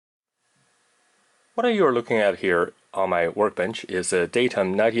What you're looking at here on my workbench is a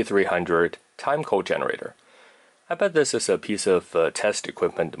Datum 9300 timecode generator. I bet this is a piece of test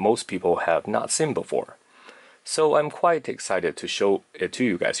equipment most people have not seen before. So I'm quite excited to show it to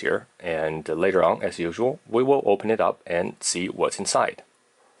you guys here, and later on, as usual, we will open it up and see what's inside.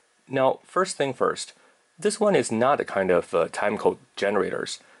 Now, first thing first, this one is not the kind of timecode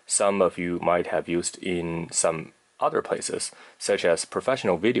generators some of you might have used in some other places, such as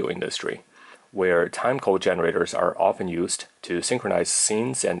professional video industry, where timecode generators are often used to synchronize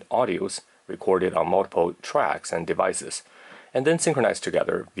scenes and audios recorded on multiple tracks and devices, and then synchronized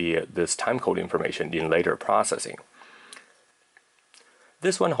together via this timecode information in later processing.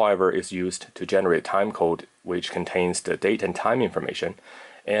 This one, however, is used to generate timecode which contains the date and time information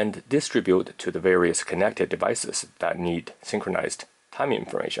and distribute to the various connected devices that need synchronized time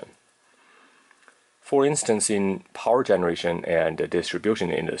information. For instance, in power generation and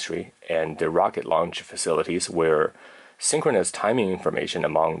distribution industry and the rocket launch facilities where synchronous timing information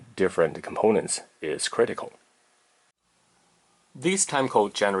among different components is critical. These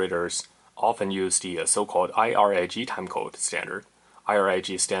timecode generators often use the so-called IRIG timecode standard.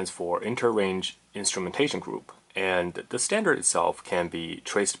 IRIG stands for Inter-Range Instrumentation Group, and the standard itself can be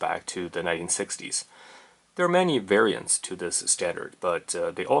traced back to the 1960s. There are many variants to this standard, but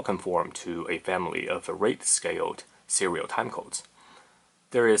they all conform to a family of rate-scaled serial timecodes.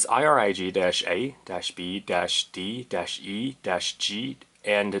 There is IRIG-A, -B, -D, -E, -G,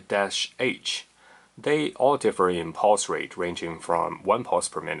 and -H. They all differ in pulse rate ranging from 1 pulse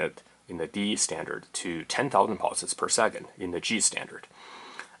per minute in the D standard to 10,000 pulses per second in the G standard.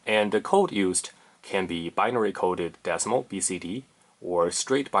 And the code used can be binary coded decimal BCD or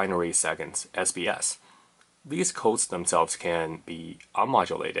straight binary seconds SBS. These codes themselves can be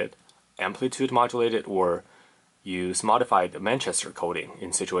unmodulated, amplitude modulated, or use modified Manchester coding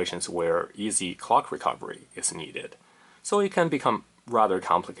in situations where easy clock recovery is needed. So it can become rather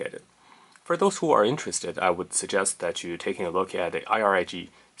complicated. For those who are interested, I would suggest that you taking a look at the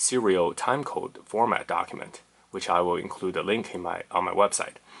IRIG serial timecode format document, which I will include a link on my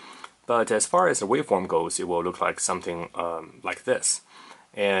website. But as far as the waveform goes, it will look like something like this.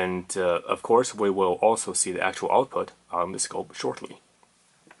 And of course, we will also see the actual output on the scope shortly.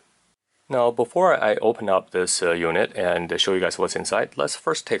 Now, before I open up this unit and show you guys what's inside, let's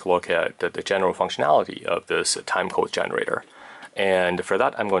first take a look at the general functionality of this timecode generator. And for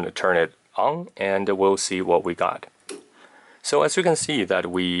that, I'm going to turn it on and we'll see what we got. So as you can see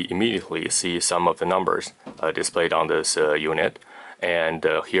that we immediately see some of the numbers displayed on this unit. And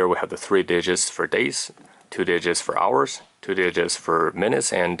here we have the 3 digits for days, 2 digits for hours, 2 digits for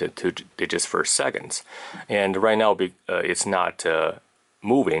minutes, and 2 digits for seconds. And right now it's not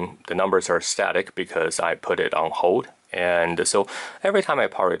moving. The numbers are static because I put it on hold. And so every time I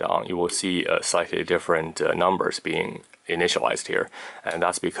power it on, you will see slightly different numbers being initialized here. And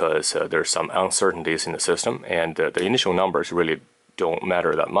that's because there's some uncertainties in the system, and the initial numbers really don't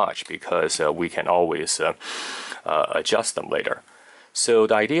matter that much because we can always adjust them later. So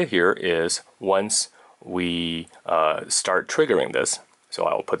the idea here is once we start triggering this, so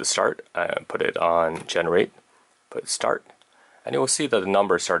I'll put the start, put it on generate, put start, and you will see that the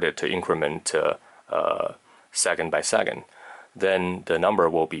number started to increment second by second. Then the number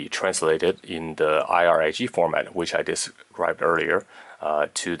will be translated in the IRIG format, which I described earlier,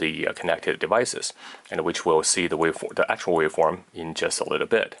 to the connected devices, and which we'll see the actual waveform in just a little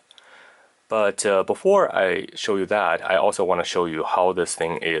bit. But before I show you that, I also want to show you how this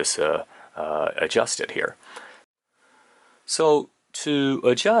thing is adjusted here. So to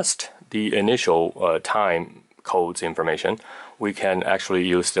adjust the initial time codes information, we can actually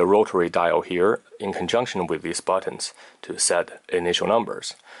use the rotary dial here in conjunction with these buttons to set initial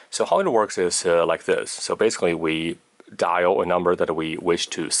numbers. So how it works is like this. So basically we dial a number that we wish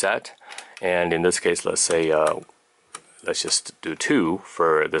to set, and in this case, let's say let's just do 2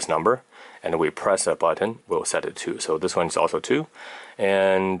 for this number, and we press that button, we'll set it to 2. So this one is also 2.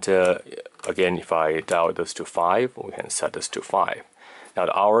 And again, if I dial this to 5, we can set this to 5. Now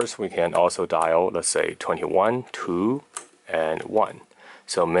the hours, we can also dial, let's say 21, 2, and 1.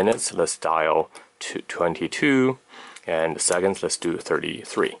 So minutes, let's dial to 22, and seconds, let's do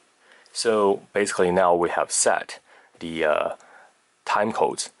 33. So basically now we have set the time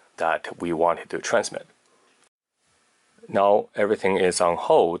codes that we wanted to transmit. Now everything is on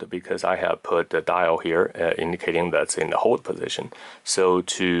hold because I have put the dial here indicating that's in the hold position. So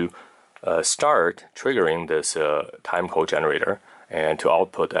to start triggering this time code generator and to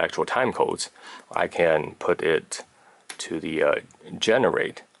output the actual time codes, I can put it to the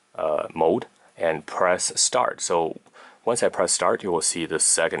generate mode and press start. So once I press start, you will see the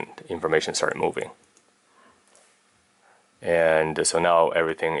second information start moving. And so now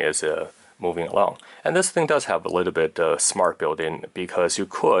everything is moving along. And this thing does have a little bit smart built in, because you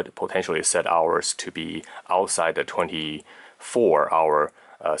could potentially set hours to be outside the 24-hour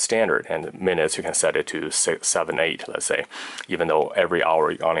standard, and minutes you can set it to 6, 7, 8, let's say, even though every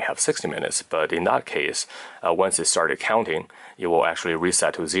hour you only have 60 minutes. But in that case, once it started counting, it will actually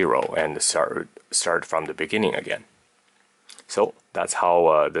reset to 0 and start from the beginning again. So that's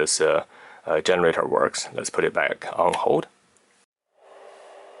how this generator works. Let's put it back on hold.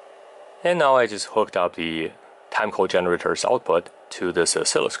 And now I just hooked up the timecode generator's output to this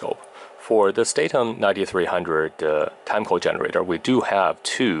oscilloscope. For this Datum 9300 timecode generator, we do have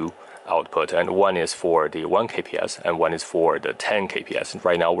two output, and one is for the 1 kps and one is for the 10 kps. And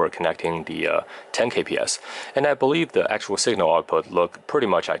right now we're connecting the 10 kps. And I believe the actual signal output look pretty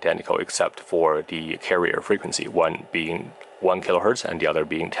much identical except for the carrier frequency, one being 1 kilohertz and the other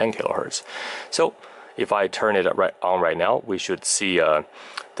being 10 kilohertz. So if I turn it on right now, we should see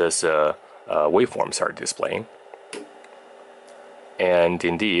this waveform start displaying. And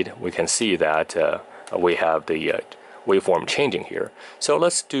indeed, we can see that we have the waveform changing here. So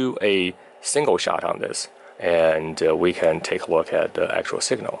let's do a single shot on this, and we can take a look at the actual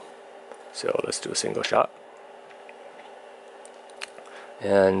signal. So let's do a single shot.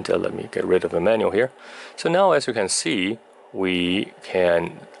 And let me get rid of the manual here. So now, as you can see, we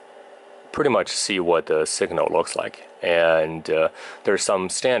can pretty much see what the signal looks like. And there's some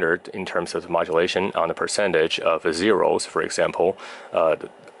standard in terms of the modulation on the percentage of zeros, for example,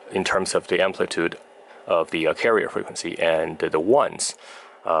 in terms of the amplitude of the carrier frequency and the ones.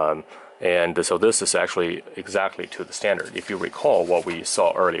 And so this is actually exactly to the standard. If you recall what we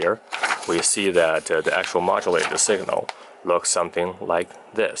saw earlier, we see that the actual modulated signal looks something like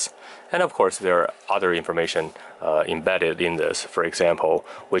this. And of course, there are other information embedded in this. For example,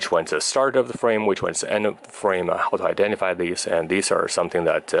 which one's the start of the frame, which one's the end of the frame, how to identify these. And these are something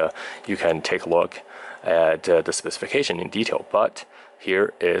that you can take a look at the specification in detail. But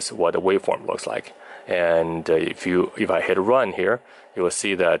here is what the waveform looks like. And if I hit run here, you will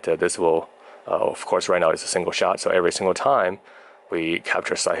see that this will, of course, right now it's a single shot. So every single time we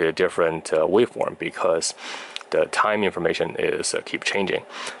capture slightly different waveform, because the time information is keep changing.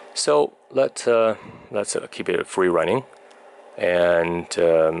 So let's keep it free running, and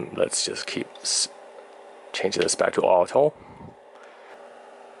let's just keep change this back to auto.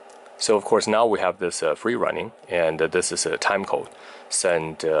 So of course now we have this free running, and this is a time code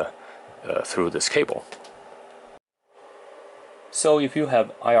sent through this cable. So if you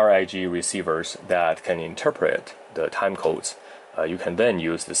have IRIG receivers that can interpret the time codes, you can then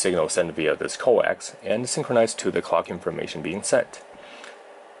use the signal sent via this coax and synchronize to the clock information being sent.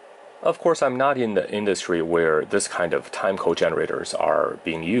 Of course, I'm not in the industry where this kind of timecode generators are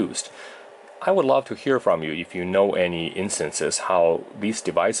being used. I would love to hear from you if you know any instances how these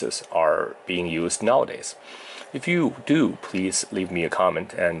devices are being used nowadays. If you do, please leave me a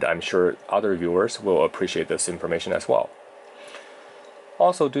comment, and I'm sure other viewers will appreciate this information as well.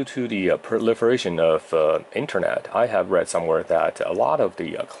 Also, due to the proliferation of internet, I have read somewhere that a lot of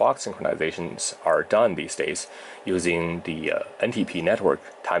the clock synchronizations are done these days using the NTP network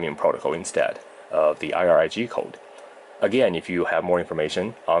timing protocol instead of the IRIG code. Again, if you have more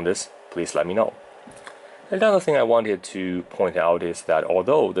information on this, please let me know. Another thing I wanted to point out is that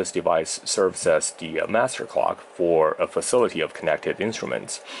although this device serves as the master clock for a facility of connected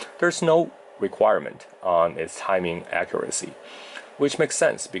instruments, there's no requirement on its timing accuracy. Which makes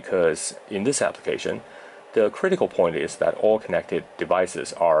sense, because in this application, the critical point is that all connected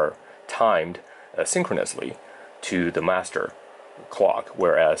devices are timed synchronously to the master clock,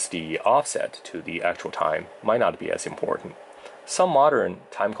 whereas the offset to the actual time might not be as important. Some modern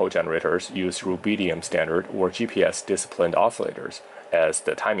timecode generators use rubidium standard or GPS disciplined oscillators as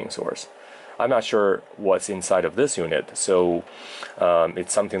the timing source. I'm not sure what's inside of this unit, so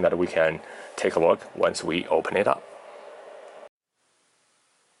it's something that we can take a look once we open it up.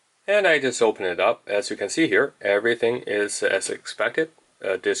 And I just opened it up. As you can see here, everything is as expected,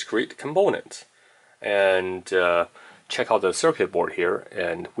 discrete components. And check out the circuit board here,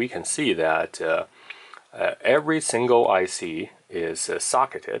 and we can see that every single IC is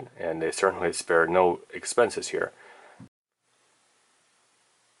socketed, and they certainly spare no expenses here.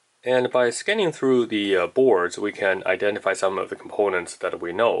 And by scanning through the boards, we can identify some of the components that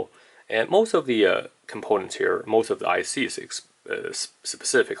we know. And most of the components here, most of the ICs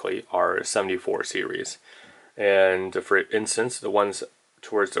specifically, are 74 series. And for instance, the ones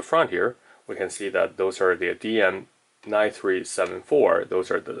towards the front here, we can see that those are the DM9374. Those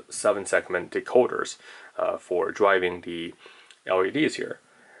are the 7-segment decoders for driving the LEDs here.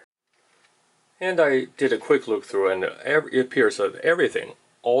 And I did a quick look through, and it appears that everything,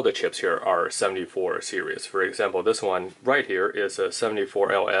 all the chips here are 74 series. For example, this one right here is a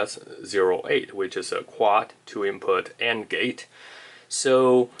 74LS08, which is a quad 2-input AND gate.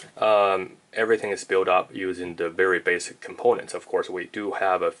 So everything is built up using the very basic components. Of course, we do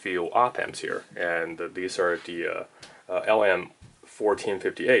have a few op-amps here, and these are the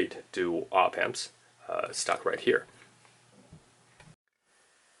LM1458 dual op-amps stuck right here.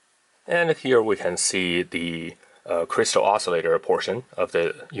 And here we can see the crystal oscillator portion of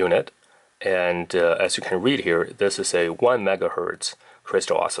the unit. And as you can read here, this is a 1 megahertz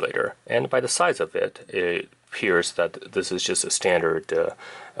crystal oscillator. And by the size of it, it appears that this is just a standard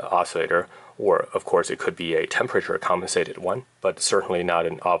oscillator. Or, of course, it could be a temperature compensated one, but certainly not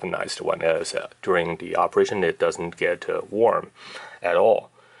an ovenized one, as during the operation it doesn't get warm at all.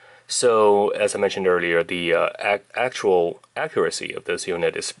 So, as I mentioned earlier, the actual accuracy of this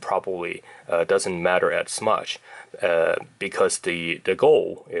unit is probably doesn't matter as much because the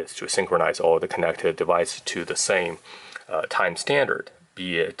goal is to synchronize all the connected devices to the same time standard,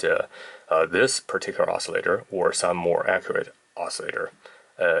 be it this particular oscillator or some more accurate oscillator.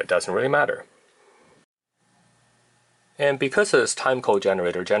 It doesn't really matter. And because this timecode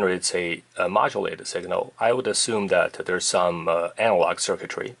generator generates a modulated signal, I would assume that there's some analog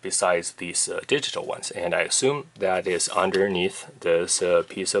circuitry besides these digital ones. And I assume that is underneath this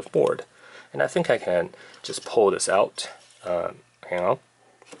piece of board. And I think I can just pull this out. Hang on.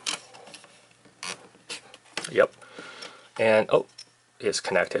 Yep. And oh, it's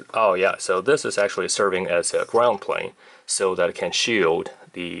connected. Oh yeah, so this is actually serving as a ground plane so that it can shield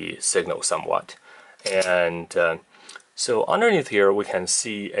the signal somewhat. And so underneath here, we can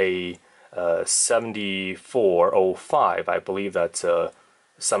see a 7405. I believe that's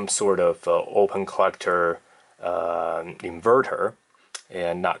some sort of open collector inverter,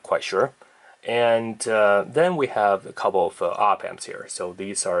 and not quite sure. And then we have a couple of op-amps here. So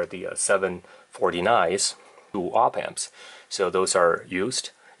these are the 749s, two op-amps. So those are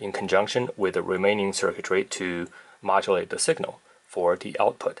used in conjunction with the remaining circuitry to modulate the signal for the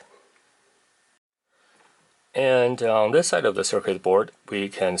output. And on this side of the circuit board, we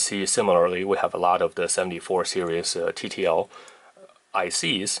can see similarly, we have a lot of the 74 series TTL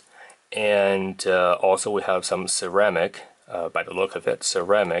ICs, and also we have some ceramic, by the look of it,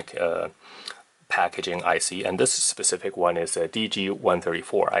 ceramic packaging IC, and this specific one is a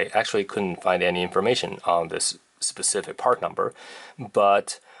DG134. I actually couldn't find any information on this specific part number,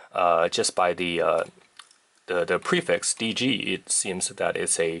 but just by the prefix DG, it seems that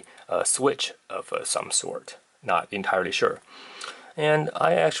it's a switch of some sort. Not entirely sure. And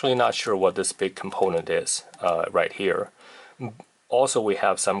I'm actually not sure what this big component is right here. Also, we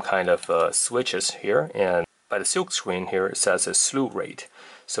have some kind of switches here, and by the silk screen here, it says a slew rate.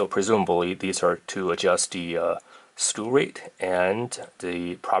 So presumably, these are to adjust the slew rate and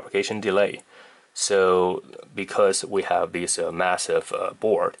the propagation delay. So because we have this massive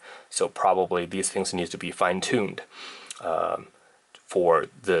board, so probably these things need to be fine-tuned for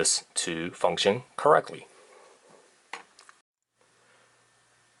this to function correctly.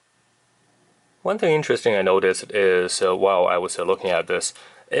 One thing interesting I noticed is while I was looking at this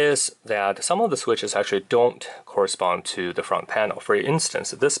is that some of the switches actually don't correspond to the front panel. For instance,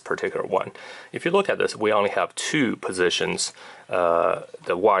 this particular one, if you look at this, we only have 2 positions, the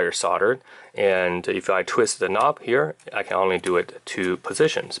wire soldered, and if I twist the knob here, I can only do it 2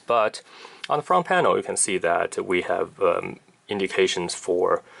 positions. But on the front panel, you can see that we have indications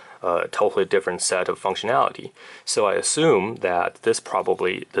for a totally different set of functionality. So I assume that this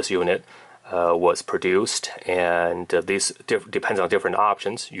unit was produced, and this depends on different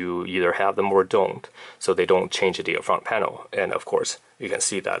options. You either have them or don't, so they don't change the front panel. And of course, you can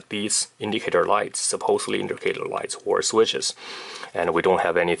see that these indicator lights, supposedly indicator lights or switches, and we don't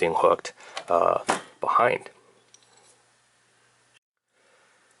have anything hooked behind.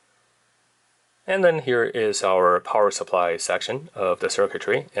 And then here is our power supply section of the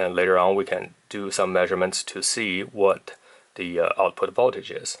circuitry, and later on we can do some measurements to see what the output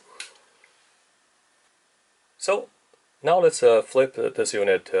voltage is. So now let's flip this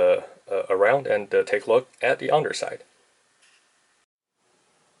unit around and take a look at the underside.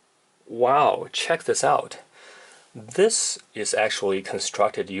 Wow, check this out. This is actually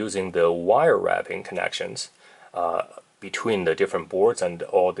constructed using the wire wrapping connections between the different boards and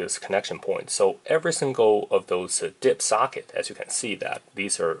all these connection points. So every single of those dip socket, as you can see, that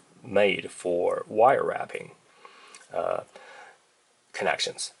these are made for wire wrapping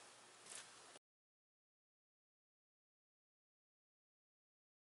connections.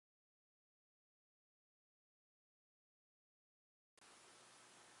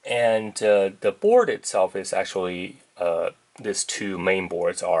 And the board itself is actually, these two main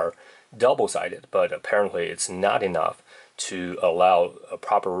boards are double-sided, but apparently it's not enough to allow a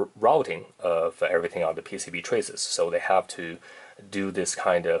proper routing of everything on the PCB traces. So they have to do this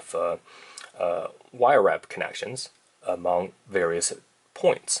kind of wire wrap connections among various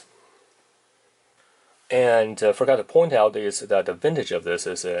points. And forgot to point out is that the vintage of this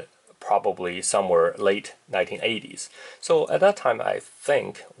is probably somewhere late 1980s. So at that time, I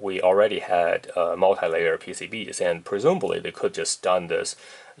think we already had multi-layer PCBs, and presumably they could just done this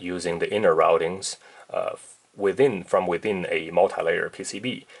using the inner routings from within a multi-layer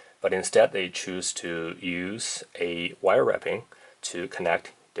PCB. But instead, they choose to use a wire wrapping to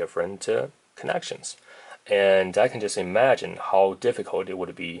connect different connections. And I can just imagine how difficult it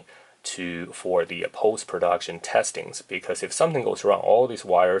would be for the post-production testings, because if something goes wrong, all these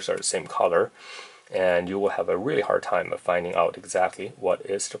wires are the same color, and you will have a really hard time of finding out exactly what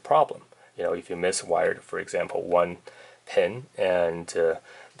is the problem. You know, if you miswired, for example, one pin, and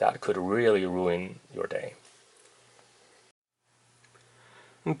that could really ruin your day.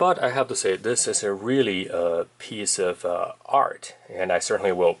 But I have to say, this is a really piece of art, and I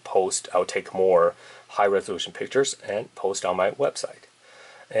certainly will I'll take more high-resolution pictures and post on my website.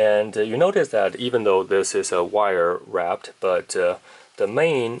 And you notice that even though this is a wire wrapped, but the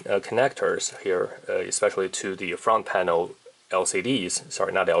main connectors here, especially to the front panel LCDs,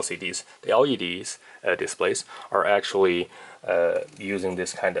 sorry, not LCDs, the LEDs displays, are actually using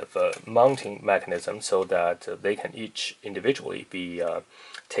this kind of mounting mechanism so that they can each individually be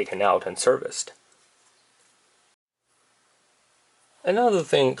taken out and serviced. Another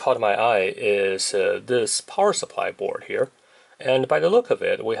thing caught my eye is this power supply board here. And by the look of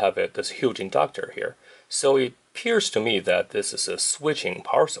it, we have this huge inductor here. So it appears to me that this is a switching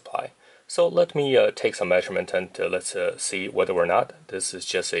power supply. So let me take some measurement and let's see whether or not this is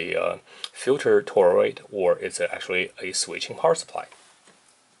just a filter toroid or it's actually a switching power supply.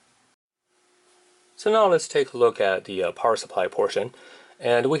 So now let's take a look at the power supply portion.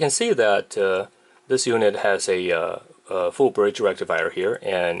 And we can see that this unit has a full bridge rectifier here,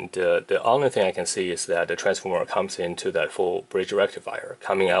 and the only thing I can see is that the transformer comes into that full bridge rectifier,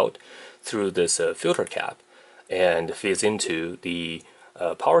 coming out through this filter cap and feeds into the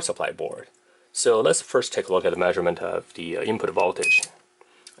power supply board. So let's first take a look at the measurement of the input voltage.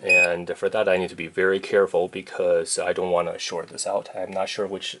 And for that I need to be very careful because I don't want to short this out. I'm not sure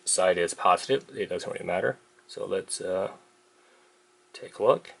which side is positive. It doesn't really matter. So let's take a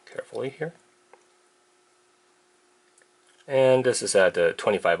look carefully here. And this is at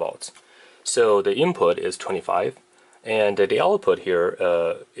 25 volts. So the input is 25, and the output here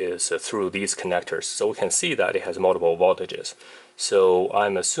is through these connectors. So we can see that it has multiple voltages. So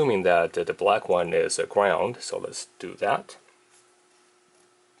I'm assuming that the black one is a ground, so let's do that.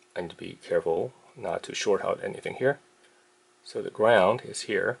 I need to be careful not to short out anything here. So the ground is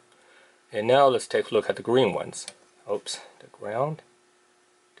here. And now let's take a look at the green ones. Oops, the ground.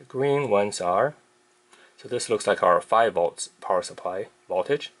 The green ones are, so this looks like our 5 volts power supply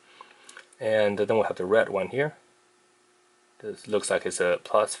voltage. And then we have the red one here. This looks like it's a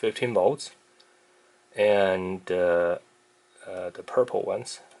plus 15 volts. And the purple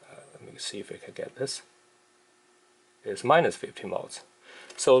ones, let me see if I can get this, is minus 15 volts.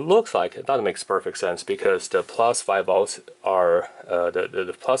 So it looks like that makes perfect sense because the plus 5 volts are,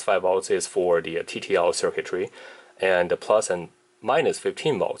 the plus 5 volts is for the TTL circuitry, and the plus and minus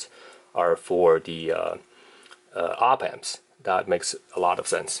 15 volts are for the op amps. That makes a lot of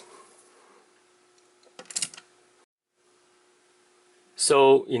sense.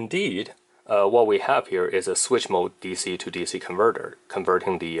 So indeed, what we have here is a switch mode DC to DC converter,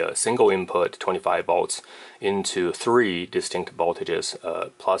 converting the single input 25 volts into 3 distinct voltages,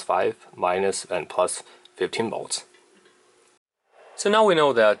 plus 5, minus, and plus 15 volts. So now we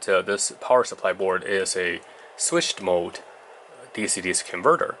know that this power supply board is a switched mode DC-DC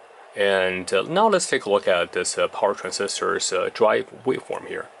converter. And now let's take a look at this power transistor's drive waveform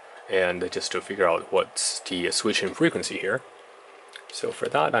here, and just to figure out what's the switching frequency here. So for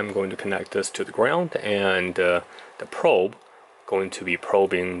that, I'm going to connect this to the ground, and the probe going to be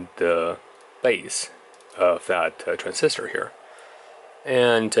probing the base of that transistor here.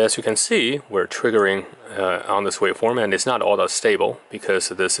 And as you can see, we're triggering on this waveform, and it's not all that stable because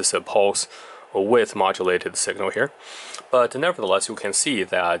this is a pulse width modulated signal here. But nevertheless, you can see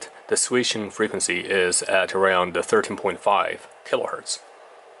that the switching frequency is at around 13.5 kilohertz.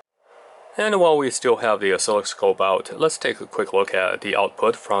 And while we still have the oscilloscope out, let's take a quick look at the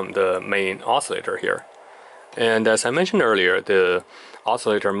output from the main oscillator here. And as I mentioned earlier, the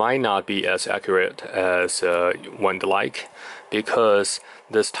oscillator might not be as accurate as one would like, because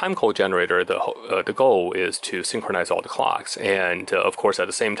this timecode generator, the goal is to synchronize all the clocks. And of course, at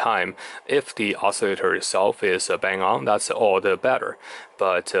the same time, if the oscillator itself is bang on, that's all the better.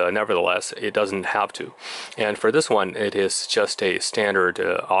 But nevertheless, it doesn't have to. And for this one, it is just a standard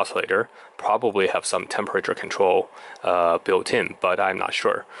oscillator. Probably have some temperature control built in, but I'm not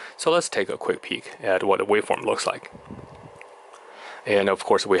sure. So let's take a quick peek at what the waveform looks like. And of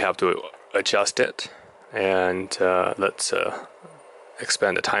course, we have to adjust it. And let's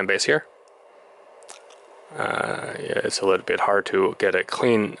expand the time base here. Yeah, it's a little bit hard to get a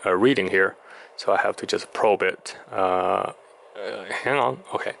clean reading here, so I have to just probe it. Hang on.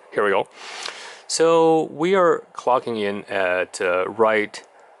 Okay, here we go. So we are clocking in at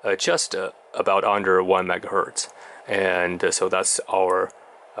just about under 1 megahertz, and so that's our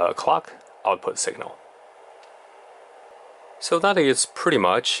clock output signal. So that is pretty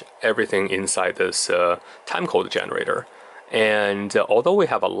much everything inside this timecode generator. And although we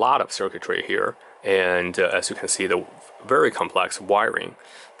have a lot of circuitry here, and as you can see, the very complex wiring,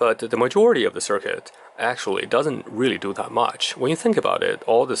 but the majority of the circuit actually doesn't really do that much. When you think about it,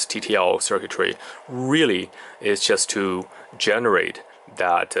 all this TTL circuitry really is just to generate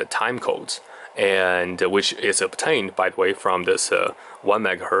that time codes, and which is obtained, by the way, from this 1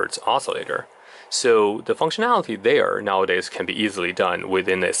 megahertz oscillator. So the functionality there nowadays can be easily done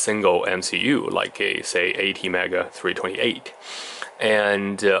within a single MCU, like a, say, ATmega 328.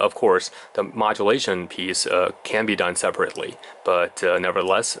 And of course, the modulation piece can be done separately, but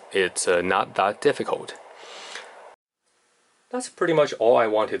nevertheless, it's not that difficult. That's pretty much all I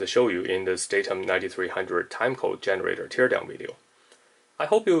wanted to show you in this Datum 9300 timecode generator teardown video. I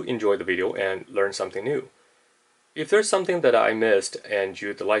hope you enjoyed the video and learned something new. If there's something that I missed and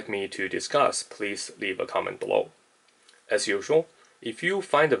you'd like me to discuss, please leave a comment below. As usual, if you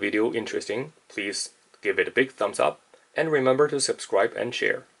find the video interesting, please give it a big thumbs up, and remember to subscribe and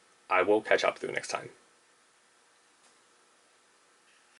share. I will catch up with you next time.